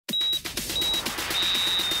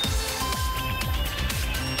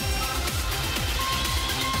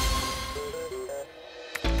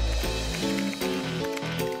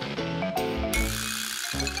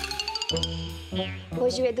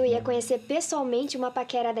Hoje o Edu ia conhecer pessoalmente uma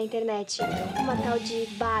paquera da internet, uma tal de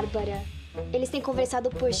Bárbara. Eles têm conversado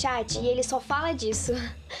por chat e ele só fala disso.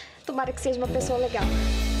 Tomara que seja uma pessoa legal.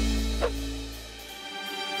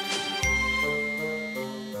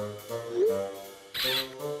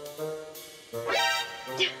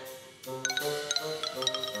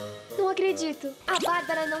 Não acredito. A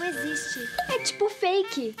Bárbara não existe. É tipo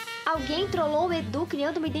fake. Alguém trollou o Edu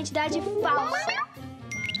criando uma identidade falsa.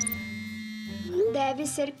 Deve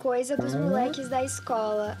ser coisa dos moleques da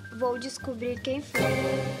escola. Vou descobrir quem foi.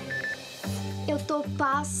 Eu tô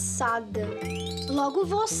passada. Logo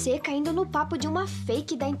você caindo no papo de uma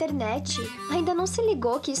fake da internet. Ainda não se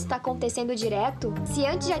ligou que isso tá acontecendo direto? Se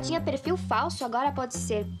antes já tinha perfil falso, agora pode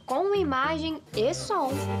ser com imagem e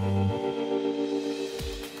som.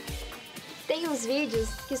 Tem uns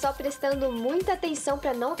vídeos que só prestando muita atenção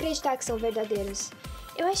pra não acreditar que são verdadeiros.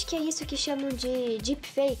 Eu acho que é isso que chamam de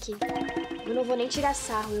deepfake. Eu não vou nem tirar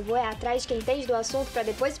sarro, eu vou atrás de quem entende do assunto pra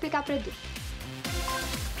depois explicar pro Edu.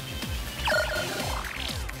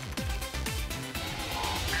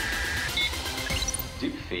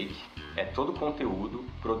 Deepfake é todo conteúdo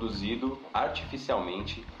produzido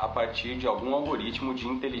artificialmente a partir de algum algoritmo de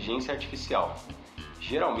inteligência artificial.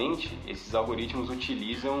 Geralmente, esses algoritmos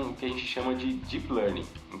utilizam o que a gente chama de deep learning.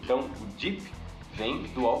 Então, o deep vem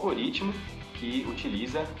do algoritmo que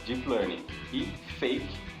utiliza deep learning. E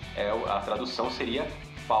fake, a tradução seria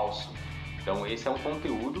falso. Então, esse é um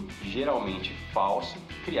conteúdo geralmente falso,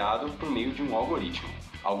 criado por meio de um algoritmo.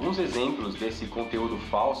 Alguns exemplos desse conteúdo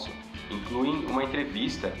falso incluem uma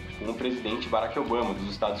entrevista com o presidente Barack Obama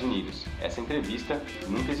dos Estados Unidos. Essa entrevista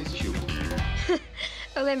nunca existiu.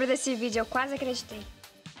 Eu lembro desse vídeo, eu quase acreditei.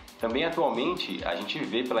 Também atualmente a gente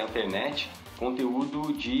vê pela internet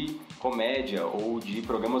conteúdo de comédia ou de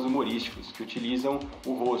programas humorísticos que utilizam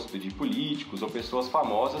o rosto de políticos ou pessoas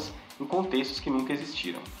famosas em contextos que nunca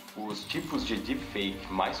existiram. Os tipos de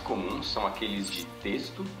deepfake mais comuns são aqueles de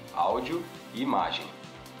texto, áudio e imagem.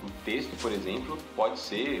 O texto, por exemplo, pode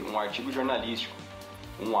ser um artigo jornalístico,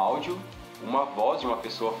 um áudio, uma voz de uma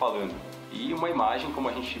pessoa falando e uma imagem, como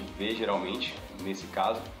a gente vê geralmente, nesse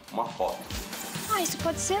caso, uma foto. Isso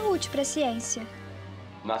pode ser útil para a ciência.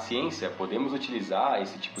 Na ciência, podemos utilizar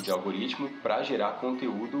esse tipo de algoritmo para gerar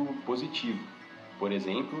conteúdo positivo. Por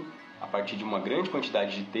exemplo, a partir de uma grande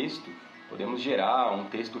quantidade de texto, podemos gerar um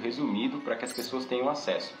texto resumido para que as pessoas tenham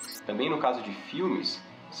acesso. Também no caso de filmes,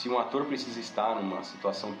 se um ator precisa estar numa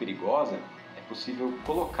situação perigosa, é possível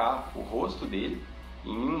colocar o rosto dele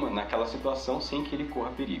naquela situação sem que ele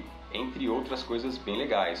corra perigo. Entre outras coisas bem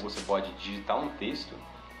legais, você pode digitar um texto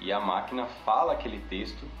e a máquina fala aquele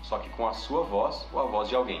texto, só que com a sua voz ou a voz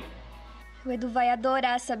de alguém. O Edu vai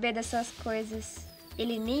adorar saber dessas coisas.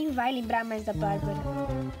 Ele nem vai lembrar mais da Bárbara.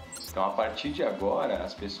 Então, a partir de agora,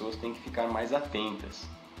 as pessoas têm que ficar mais atentas.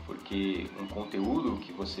 Porque um conteúdo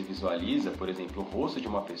que você visualiza, por exemplo, o rosto de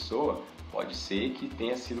uma pessoa, pode ser que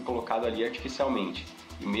tenha sido colocado ali artificialmente.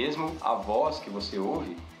 E mesmo a voz que você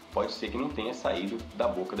ouve, pode ser que não tenha saído da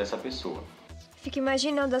boca dessa pessoa. Fico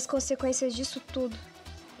imaginando as consequências disso tudo.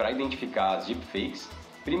 Para identificar as deepfakes,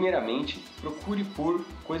 primeiramente, procure por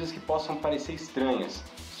coisas que possam parecer estranhas.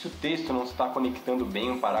 Se o texto não está conectando bem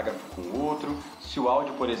um parágrafo com o outro, se o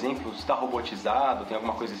áudio, por exemplo, está robotizado, tem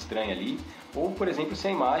alguma coisa estranha ali, ou, por exemplo, se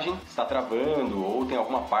a imagem está travando ou tem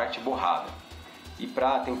alguma parte borrada. E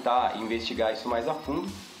para tentar investigar isso mais a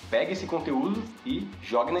fundo, pegue esse conteúdo e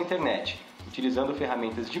jogue na internet. Utilizando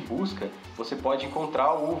ferramentas de busca, você pode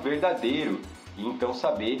encontrar o verdadeiro e então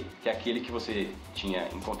saber que aquele que você tinha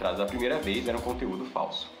encontrado da primeira vez era um conteúdo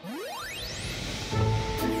falso.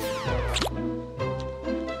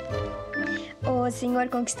 Ô, senhor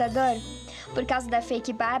conquistador, por causa da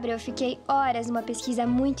fake Bárbara, eu fiquei horas numa pesquisa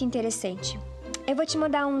muito interessante. Eu vou te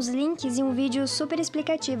mandar uns links e um vídeo super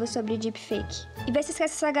explicativo sobre deepfake. E vê se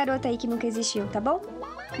esquece essa garota aí que nunca existiu, tá bom?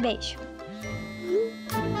 Beijo!